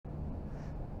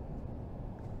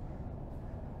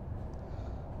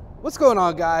What's going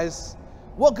on, guys?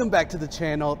 Welcome back to the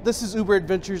channel. This is Uber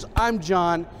Adventures. I'm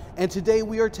John, and today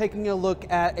we are taking a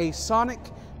look at a Sonic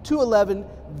 211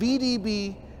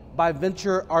 VDB by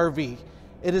Venture RV.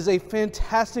 It is a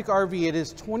fantastic RV. It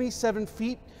is 27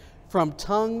 feet from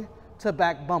tongue to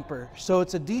back bumper, so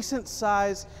it's a decent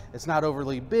size. It's not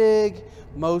overly big.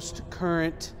 Most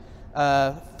current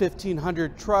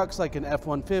 1500 trucks, like an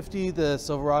F-150, the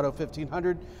Silverado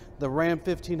 1500, the Ram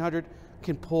 1500,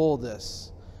 can pull this.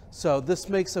 So this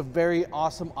makes a very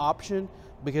awesome option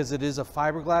because it is a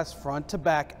fiberglass front to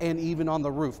back and even on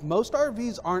the roof. Most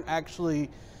RVs aren't actually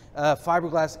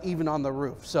fiberglass even on the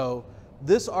roof. So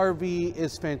this RV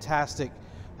is fantastic.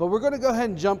 But we're going to go ahead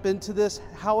and jump into this.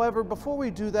 However, before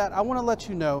we do that, I want to let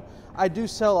you know I do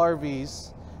sell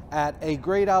RVs at a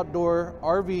Great Outdoor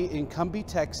RV in Cumby,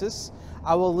 Texas.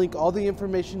 I will link all the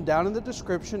information down in the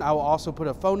description. I will also put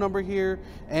a phone number here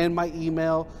and my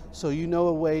email, so you know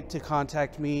a way to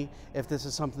contact me if this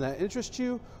is something that interests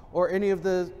you, or any of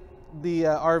the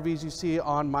RVs you see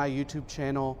on my YouTube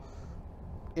channel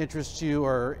interests you,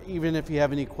 or even if you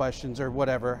have any questions or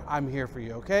whatever, I'm here for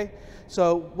you, okay?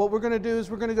 So what we're gonna do is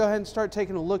we're gonna go ahead and start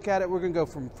taking a look at it. We're gonna go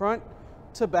from front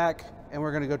to back, and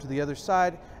we're gonna go to the other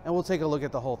side, and we'll take a look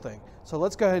at the whole thing. So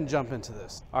let's go ahead and jump into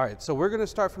this. All right, so we're gonna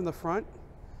start from the front.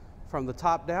 From the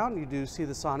top down, you do see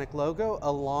the Sonic logo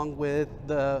along with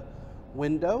the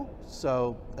window.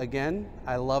 So again,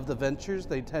 I love the Ventures.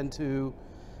 They tend to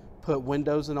put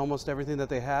windows in almost everything that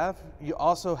they have. You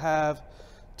also have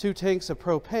 2 tanks of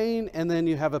propane, and then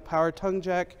you have a power tongue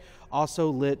jack,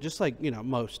 also lit, just like, you know,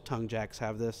 most tongue jacks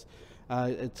have this.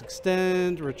 It's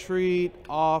extend, retreat,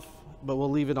 off, but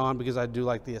we'll leave it on because I do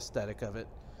like the aesthetic of it.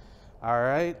 All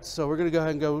right, so we're gonna go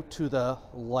ahead and go to the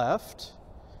left.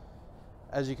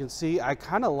 As you can see, I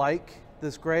kind of like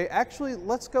this gray. Actually,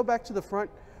 let's go back to the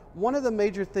front. One of the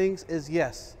major things is,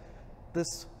 yes,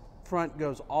 this front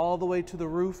goes all the way to the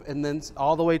roof and then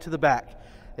all the way to the back.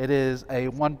 It is a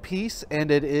one piece and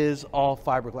it is all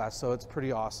fiberglass, so it's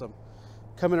pretty awesome.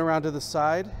 Coming around to the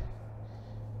side,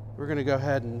 we're gonna go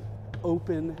ahead and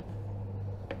open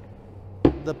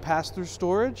the pass-through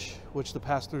storage, which the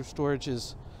pass-through storage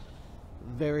is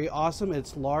very awesome.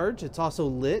 It's large, it's also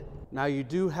lit. Now you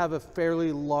do have a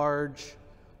fairly large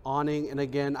awning, and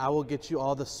again, I will get you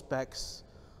all the specs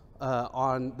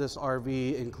on this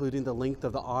RV, including the length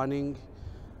of the awning.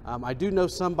 I do know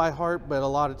some by heart, but a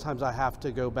lot of times I have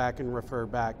to go back and refer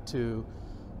back to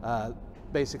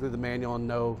basically the manual and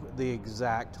know the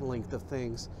exact length of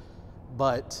things.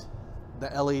 But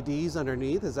the LEDs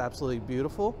underneath is absolutely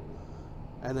beautiful.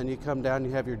 And then you come down, you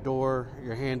have your door,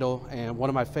 your handle, and one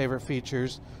of my favorite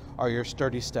features are your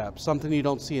sturdy steps. Something you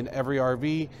don't see in every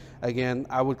RV. Again,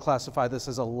 I would classify this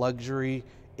as a luxury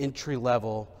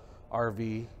entry-level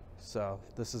RV, so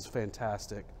this is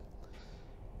fantastic.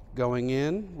 Going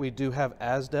in, we do have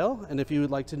Asdel, and if you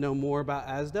would like to know more about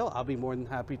Asdel, I'll be more than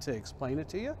happy to explain it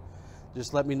to you.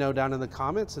 Just let me know down in the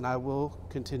comments and I will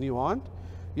continue on.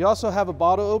 You also have a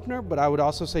bottle opener, but I would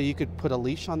also say you could put a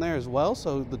leash on there as well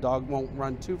so the dog won't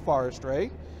run too far astray.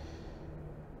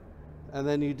 And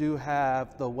then you do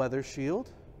have the weather shield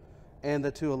and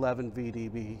the 211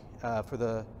 VDB for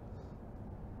the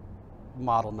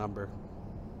model number.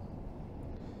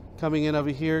 Coming in over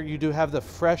here, you do have the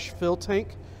fresh fill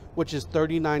tank, which is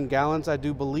 39 gallons, I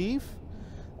do believe.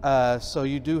 So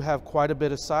you do have quite a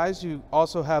bit of size. You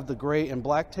also have the gray and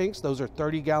black tanks. Those are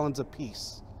 30 gallons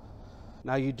apiece.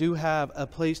 Now you do have a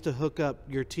place to hook up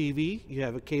your TV. You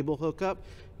have a cable hookup,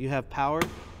 you have power,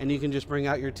 and you can just bring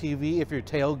out your TV if you're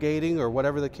tailgating or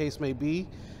whatever the case may be.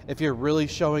 If you're really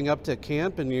showing up to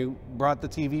camp and you brought the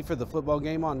TV for the football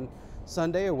game on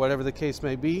Sunday or whatever the case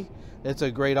may be, it's a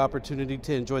great opportunity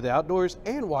to enjoy the outdoors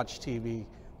and watch TV,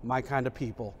 my kind of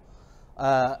people.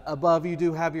 Above you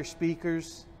do have your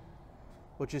speakers,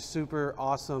 which is super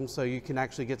awesome, so you can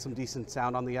actually get some decent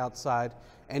sound on the outside,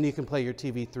 and you can play your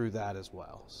TV through that as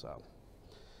well. So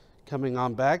coming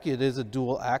on back, it is a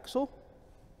dual axle,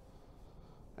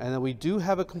 and then we do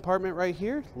have a compartment right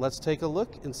here. Let's take a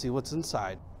look and see what's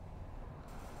inside.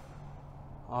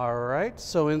 All right,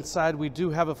 so inside we do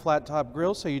have a flat top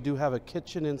grill, so you do have a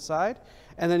kitchen inside,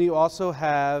 and then you also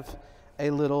have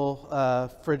a little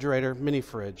refrigerator, mini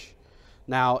fridge.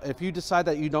 Now, if you decide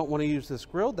that you don't want to use this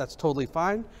grill, that's totally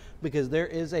fine, because there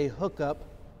is a hookup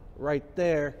right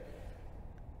there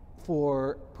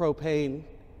for propane,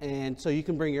 and so you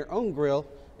can bring your own grill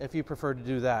if you prefer to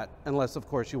do that, unless of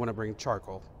course you want to bring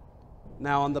charcoal.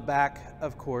 Now on the back,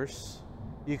 of course,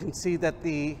 you can see that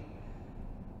the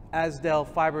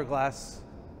Asdel fiberglass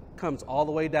comes all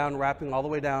the way down, wrapping all the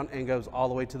way down, and goes all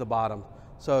the way to the bottom.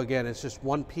 So again, it's just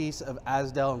one piece of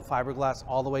Asdel and fiberglass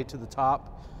all the way to the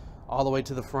top. all the way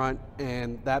to the front,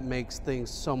 and that makes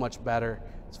things so much better.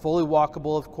 It's fully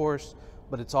walkable, of course,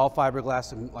 but it's all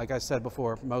fiberglass, and like I said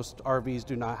before, most RVs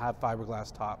do not have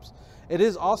fiberglass tops. It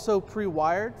is also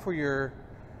pre-wired for your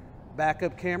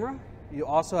backup camera. You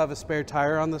also have a spare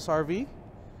tire on this RV.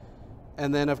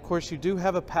 And then of course you do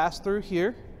have a pass-through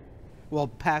here. Well,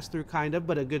 pass-through kind of,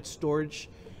 but a good storage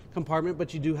compartment,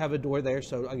 but you do have a door there,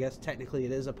 so I guess technically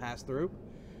it is a pass-through.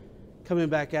 Coming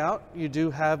back out, you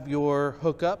do have your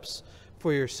hookups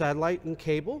for your satellite and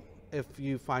cable if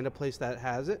you find a place that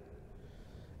has it.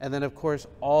 And then of course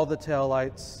all the tail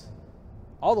lights,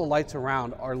 all the lights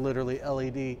around are literally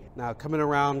LED. Now coming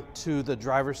around to the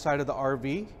driver's side of the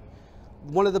RV,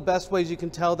 one of the best ways you can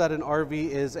tell that an RV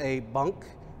is a bunk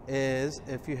is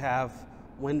if you have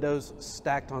windows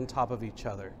stacked on top of each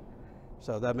other.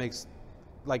 So that makes,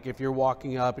 like if you're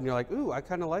walking up and you're like, ooh, I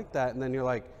kind of like that. And then you're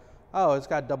like, oh, it's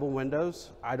got double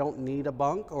windows. I don't need a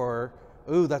bunk. Or,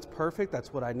 ooh, that's perfect.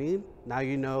 That's what I need. Now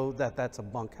you know that that's a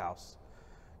bunkhouse.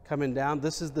 Coming down,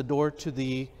 this is the door to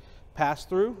the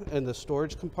pass-through and the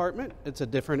storage compartment. It's a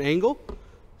different angle.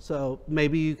 So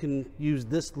maybe you can use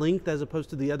this length as opposed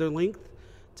to the other length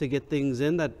to get things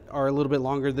in that are a little bit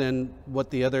longer than what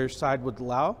the other side would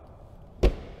allow.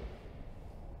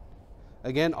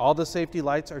 Again, all the safety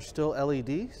lights are still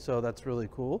LED, so that's really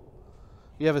cool.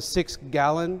 You have a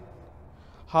 6-gallon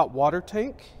hot water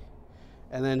tank,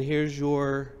 and then here's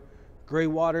your gray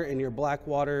water and your black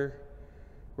water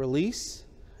release.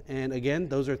 And again,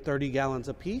 those are 30 gallons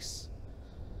a piece.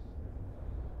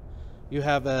 You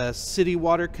have a city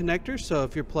water connector, so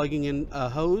if you're plugging in a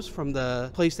hose from the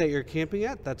place that you're camping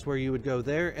at, that's where you would go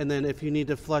there. And then if you need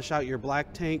to flush out your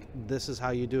black tank, this is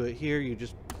how you do it here. You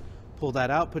just pull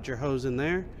that out, put your hose in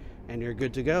there, and you're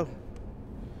good to go.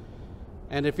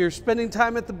 And if you're spending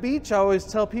time at the beach, I always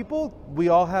tell people, we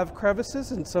all have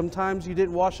crevices, and sometimes you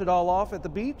didn't wash it all off at the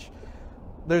beach.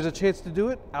 There's a chance to do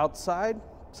it outside,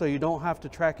 so you don't have to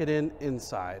track it in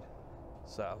inside.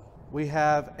 So we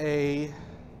have a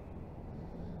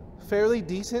fairly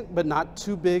decent but not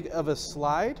too big of a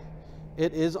slide.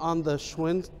 It is on the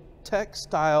Schwinn-Tech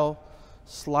style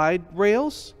slide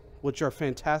rails, which are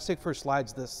fantastic for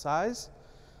slides this size.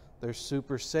 They're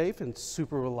super safe and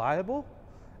super reliable,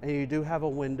 and you do have a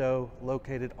window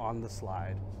located on the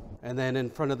slide. And then in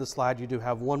front of the slide you do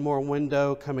have one more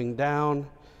window coming down.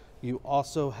 You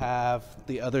also have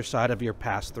the other side of your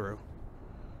pass-through.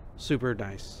 Super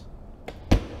nice.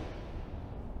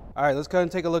 All right, let's go ahead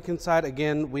and take a look inside.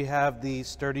 Again, we have the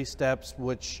sturdy steps,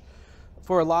 which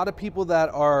for a lot of people that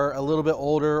are a little bit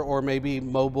older or maybe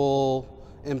mobile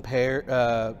impaired,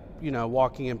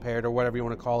 walking impaired or whatever you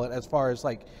want to call it, as far as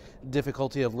like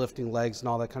difficulty of lifting legs and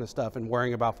all that kind of stuff and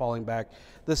worrying about falling back,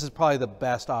 this is probably the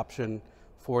best option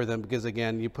for them because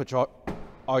again, you put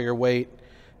all your weight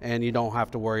and you don't have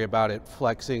to worry about it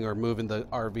flexing or moving the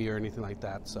RV or anything like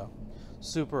that. So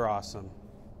super awesome.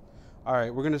 All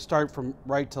right, we're gonna start from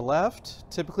right to left.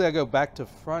 Typically I go back to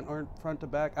front or front to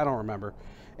back. I don't remember.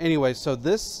 Anyway, so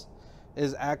this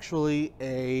is actually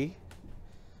a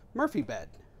Murphy bed.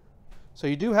 So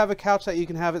you do have a couch that you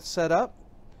can have it set up,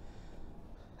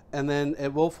 and then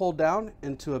it will fold down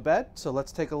into a bed. So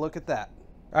let's take a look at that.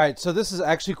 All right, so this is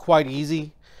actually quite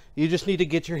easy. You just need to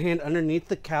get your hand underneath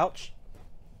the couch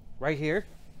right here,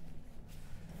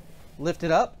 lift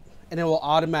it up, and it will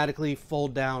automatically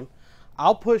fold down.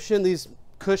 I'll push in these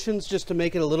cushions just to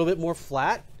make it a little bit more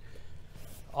flat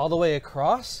all the way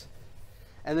across.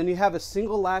 And then you have a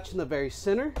single latch in the very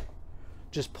center.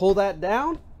 Just pull that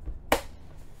down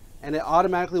and it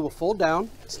automatically will fold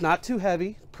down. It's not too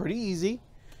heavy, pretty easy.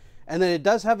 And then it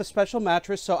does have a special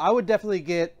mattress. So I would definitely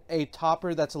get a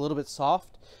topper that's a little bit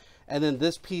soft. And then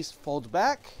this piece folds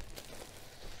back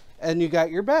and you got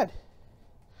your bed.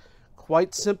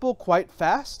 Quite simple, quite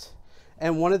fast.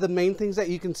 And one of the main things that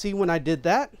you can see when I did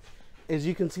that is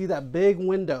you can see that big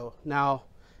window. Now,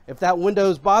 if that window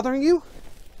is bothering you,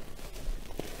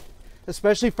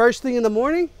 especially first thing in the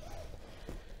morning,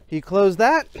 you close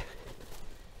that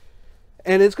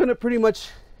and it's gonna pretty much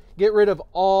get rid of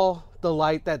all the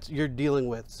light that you're dealing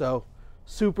with. So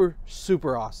super,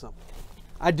 super awesome.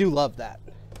 I do love that.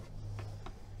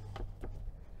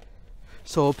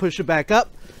 So we'll push it back up.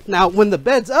 Now, when the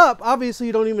bed's up, obviously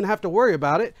you don't even have to worry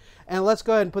about it. And let's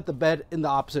go ahead and put the bed in the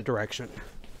opposite direction.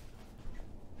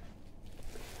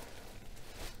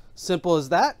 Simple as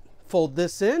that. Fold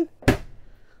this in.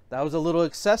 That was a little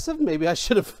excessive. Maybe I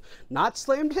should have not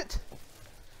slammed it.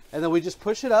 And then we just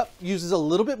push it up. Uses a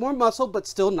little bit more muscle, but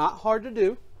still not hard to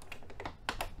do.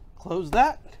 Close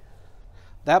that.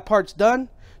 That part's done.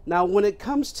 Now, when it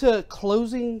comes to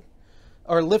closing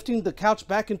or lifting the couch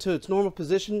back into its normal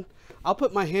position, I'll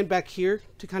put my hand back here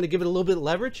to kind of give it a little bit of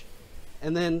leverage,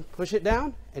 and then push it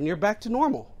down and you're back to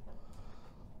normal.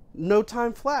 No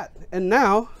time flat. And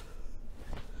now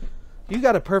you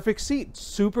got a perfect seat,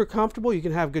 super comfortable. You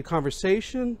can have good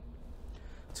conversation.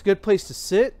 It's a good place to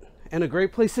sit and a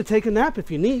great place to take a nap if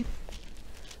you need.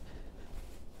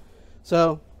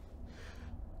 So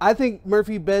I think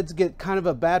Murphy beds get kind of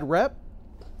a bad rep,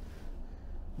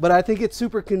 but I think it's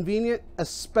super convenient,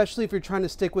 especially if you're trying to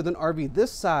stick with an RV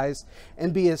this size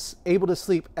and be able to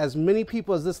sleep as many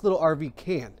people as this little RV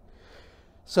can.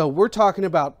 So we're talking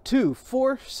about 2,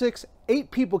 4, 6,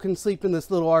 8 people can sleep in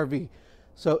this little RV.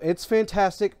 So it's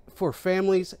fantastic for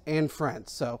families and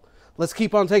friends. So let's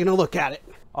keep on taking a look at it.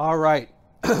 All right.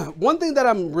 One thing that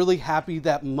I'm really happy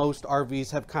that most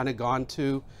RVs have kind of gone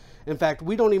to, in fact,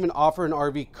 we don't even offer an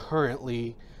RV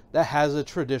currently that has a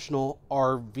traditional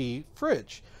RV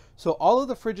fridge. So all of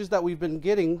the fridges that we've been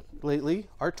getting lately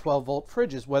are 12-volt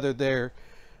fridges, whether they're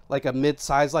like a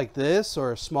mid-size like this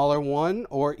or a smaller one,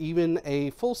 or even a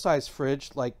full-size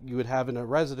fridge like you would have in a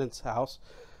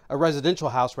residential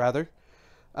house rather.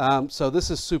 So this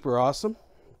is super awesome.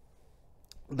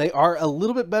 They are a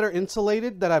little bit better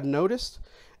insulated that I've noticed,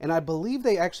 and I believe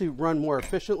they actually run more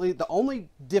efficiently. The only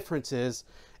difference is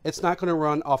it's not going to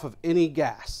run off of any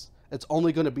gas. It's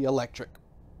only going to be electric.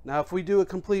 Now, if we do a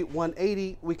complete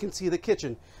 180, we can see the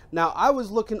kitchen. Now, I was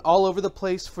looking all over the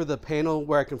place for the panel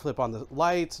where I can flip on the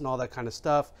lights and all that kind of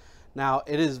stuff. Now,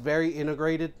 it is very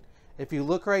integrated. If you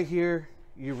look right here,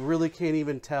 you really can't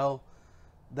even tell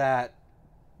that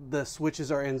the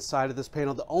switches are inside of this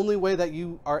panel. The only way that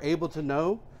you are able to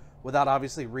know, without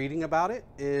obviously reading about it,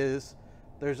 is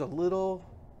there's a little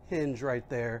hinge right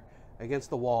there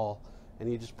against the wall,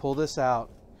 and you just pull this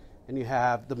out and you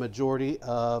have the majority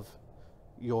of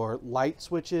your light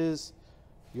switches,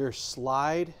 your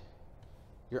slide,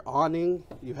 your awning.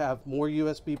 You have more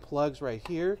USB plugs right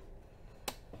here,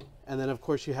 and then of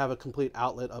course you have a complete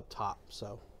outlet up top.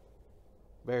 So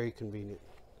very convenient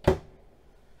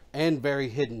and very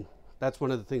hidden. That's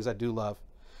one of the things I do love.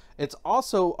 It's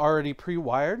also already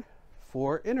pre-wired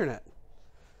for internet,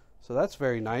 so that's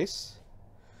very nice.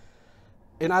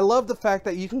 And I love the fact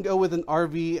that you can go with an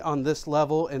RV on this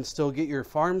level and still get your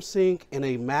farm sink in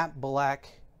a matte black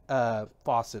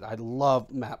faucet. I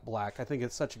love matte black. I think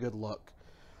it's such a good look.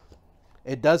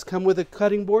 It does come with a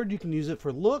cutting board. You can use it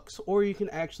for looks, or you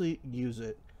can actually use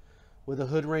it with a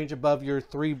hood range above your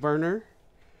 3-burner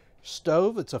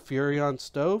stove. It's a Furrion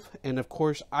stove. And of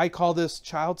course, I call this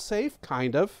child safe,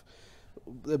 kind of.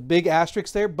 The big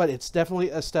asterisk there, but it's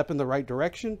definitely a step in the right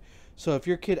direction. So if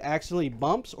your kid accidentally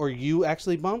bumps, or you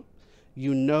actually bump,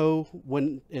 you know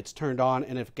when it's turned on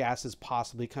and if gas is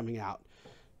possibly coming out.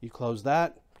 You close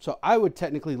that. So I would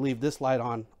technically leave this light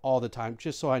on all the time,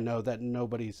 just so I know that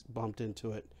nobody's bumped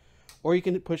into it. Or you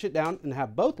can push it down and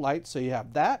have both lights. So you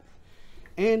have that,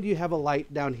 and you have a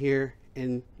light down here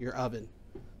in your oven.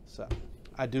 So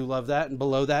I do love that. And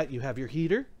below that, you have your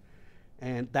heater,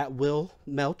 and that will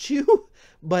melt you.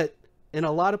 But in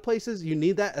a lot of places, you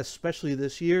need that, especially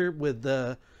this year with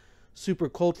the super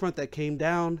cold front that came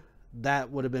down. That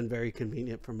would have been very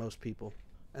convenient for most people.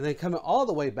 And then coming all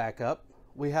the way back up,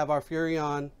 we have our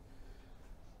Furrion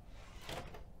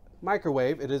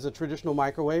microwave. It is a traditional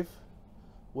microwave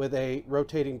with a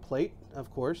rotating plate, of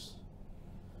course.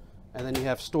 And then you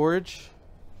have storage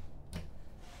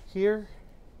here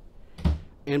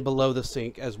and below the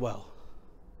sink as well.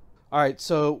 All right,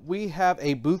 so we have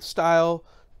a booth style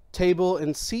table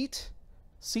and seats,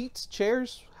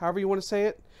 chairs, however you want to say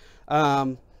it.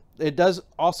 It does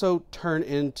also turn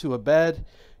into a bed.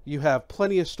 You have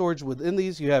plenty of storage within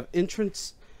these. You have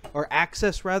entrance, or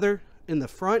access rather, in the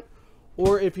front,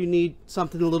 or if you need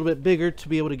something a little bit bigger to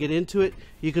be able to get into it,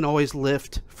 you can always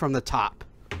lift from the top.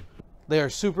 They are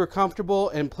super comfortable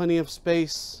and plenty of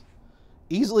space,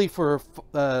 easily for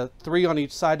 3 on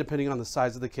each side, depending on the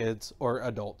size of the kids or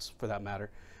adults for that matter.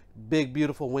 Big,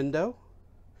 beautiful window.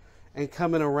 And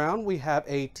coming around, we have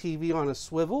a TV on a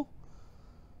swivel.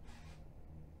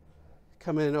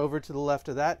 Coming over to the left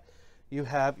of that, you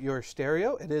have your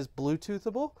stereo. It is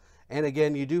Bluetoothable. And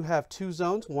again, you do have 2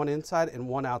 zones, one inside and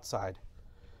one outside.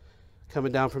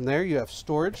 Coming down from there, you have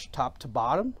storage top to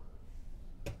bottom.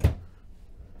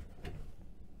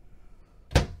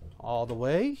 All the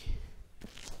way.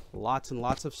 Lots and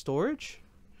lots of storage.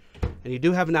 And you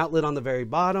do have an outlet on the very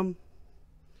bottom.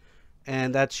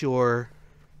 And that's your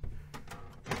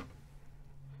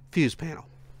fuse panel.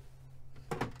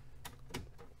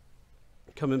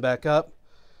 Coming back up,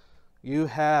 you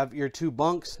have your 2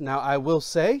 bunks. Now I will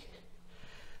say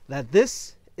that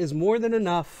this is more than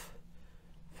enough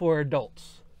for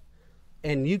adults.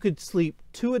 and you could sleep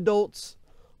 2 adults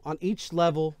on each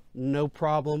level, no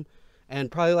problem,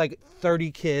 and probably like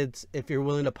 30 kids if you're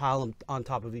willing to pile them on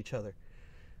top of each other.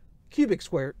 Cubic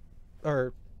foot.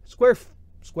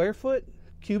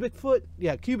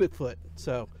 Yeah, cubic foot.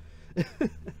 So,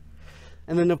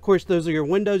 and then of course those are your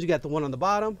windows. You got the one on the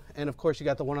bottom, and of course you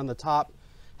got the one on the top.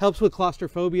 Helps with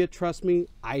claustrophobia. Trust me,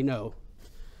 I know.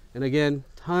 And again,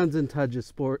 tons and tons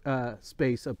of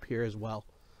space up here as well.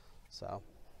 So,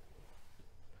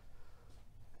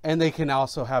 and they can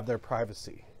also have their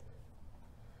privacy.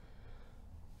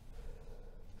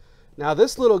 Now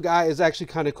this little guy is actually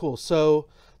kind of cool. So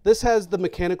this has the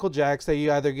mechanical jacks that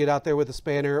you either get out there with a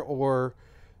spanner, or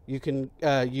you can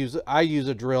I use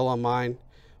a drill on mine.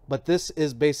 But this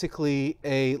is basically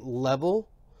a level.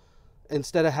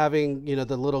 Instead of having, you know,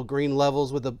 the little green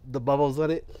levels with the bubbles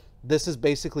on it, this is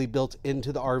basically built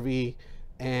into the RV,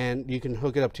 and you can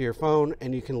hook it up to your phone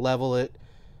and you can level it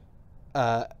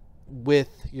with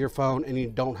your phone, and you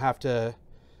don't have to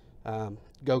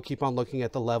go keep on looking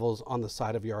at the levels on the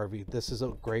side of your RV. This is a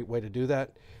great way to do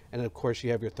that. And of course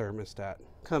you have your thermostat.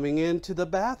 Coming into the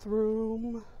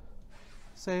bathroom,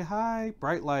 say hi,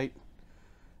 bright light.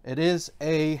 It is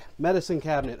a medicine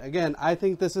cabinet. Again, I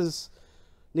think this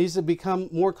needs to become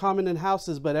more common in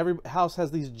houses, but every house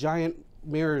has these giant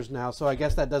mirrors now, so I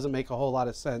guess that doesn't make a whole lot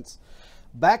of sense.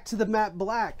 Back to the matte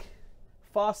black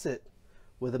faucet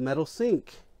with a metal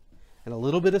sink and a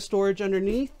little bit of storage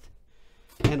underneath,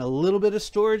 and a little bit of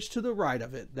storage to the right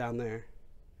of it down there.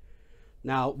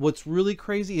 Now, what's really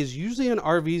crazy is usually in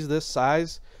RVs this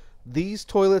size, these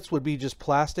toilets would be just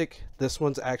plastic. This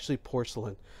one's actually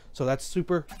porcelain. So that's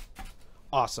super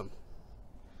awesome.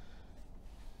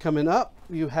 Coming up,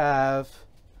 you have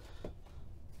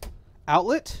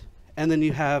outlet, and then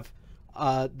you have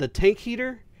the tank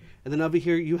heater. And then over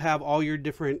here, you have all your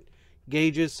different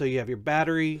gauges. So you have your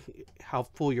battery, how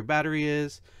full your battery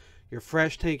is, your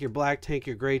fresh tank, your black tank,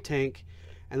 your gray tank,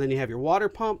 and then you have your water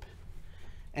pump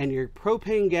and your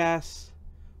propane gas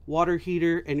water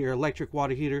heater and your electric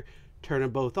water heater. Turn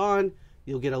them both on.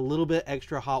 You'll get a little bit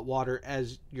extra hot water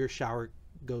as your shower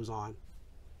goes on.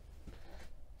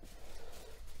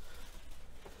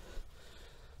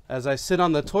 As I sit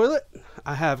on the toilet,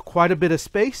 I have quite a bit of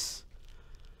space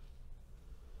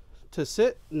to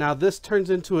sit. Now this turns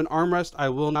into an armrest. I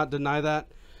will not deny that.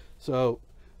 So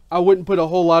I wouldn't put a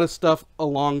whole lot of stuff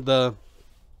along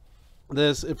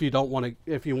this if you don't want to,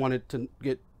 if you want it to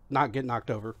not get knocked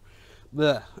over.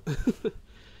 You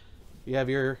have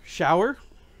your shower.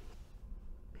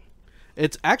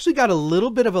 It's actually got a little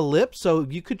bit of a lip, so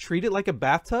you could treat it like a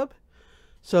bathtub.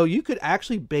 So you could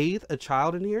actually bathe a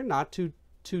child in here, not too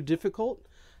difficult.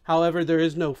 However, there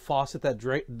is no faucet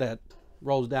that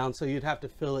rolls down, so you'd have to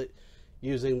fill it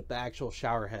using the actual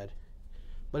shower head.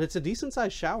 But it's a decent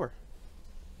sized shower.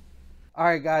 All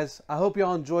right, guys, I hope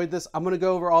y'all enjoyed this. I'm going to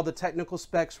go over all the technical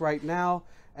specs right now,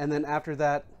 and then after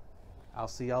that, I'll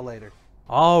see y'all later.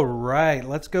 All right,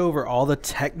 let's go over all the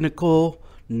technical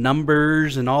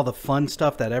numbers and all the fun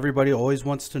stuff that everybody always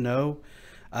wants to know.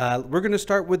 We're going to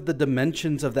start with the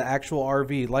dimensions of the actual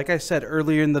RV. Like I said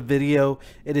earlier in the video,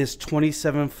 it is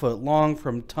 27 foot long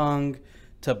from tongue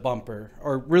to bumper,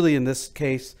 or really in this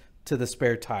case, to the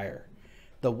spare tire.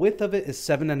 The width of it is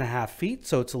 7.5 feet,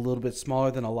 so it's a little bit smaller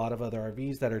than a lot of other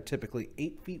RVs that are typically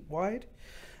 8 feet wide.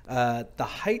 The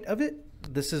height of it,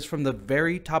 this is from the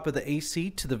very top of the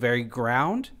AC to the very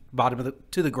ground,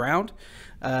 to the ground,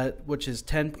 which is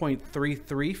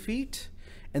 10.33 feet.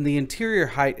 And the interior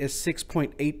height is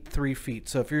 6.83 feet.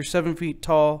 So if you're 7 feet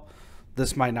tall,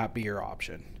 this might not be your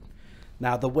option.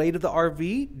 Now, the weight of the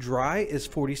RV, dry, is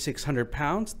 4,600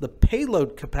 pounds. The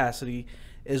payload capacity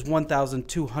is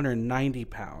 1,290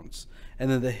 pounds.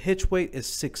 And then the hitch weight is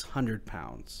 600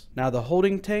 pounds. Now, the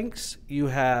holding tanks, you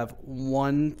have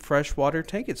one fresh water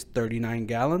tank, it's 39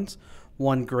 gallons.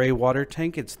 One gray water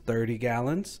tank, it's 30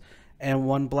 gallons. And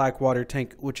one black water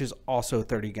tank, which is also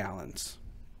 30 gallons.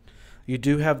 You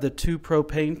do have the 2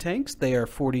 propane tanks. They are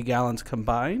 40 gallons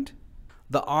combined.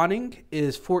 The awning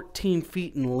is 14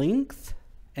 feet in length,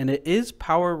 and it is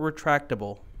power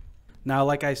retractable. Now,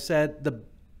 like I said,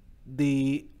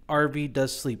 the RV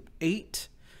does sleep 8.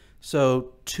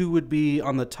 So 2 would be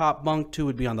on the top bunk, 2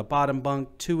 would be on the bottom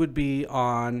bunk, 2 would be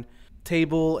on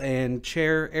table and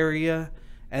chair area.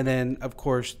 And then, of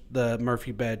course, the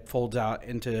Murphy bed folds out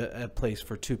into a place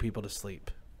for 2 people to sleep.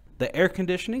 The air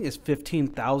conditioning is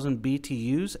 15,000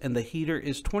 BTUs and the heater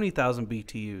is 20,000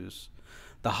 BTUs.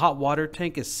 The hot water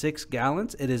tank is 6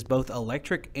 gallons. It is both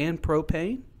electric and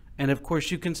propane. And of course,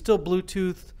 you can still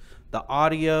Bluetooth the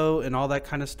audio and all that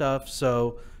kind of stuff.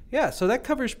 So yeah, so that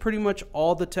covers pretty much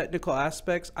all the technical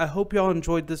aspects. I hope y'all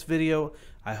enjoyed this video.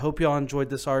 I hope y'all enjoyed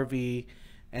this RV.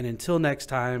 And until next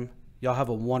time, y'all have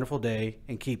a wonderful day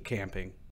and keep camping.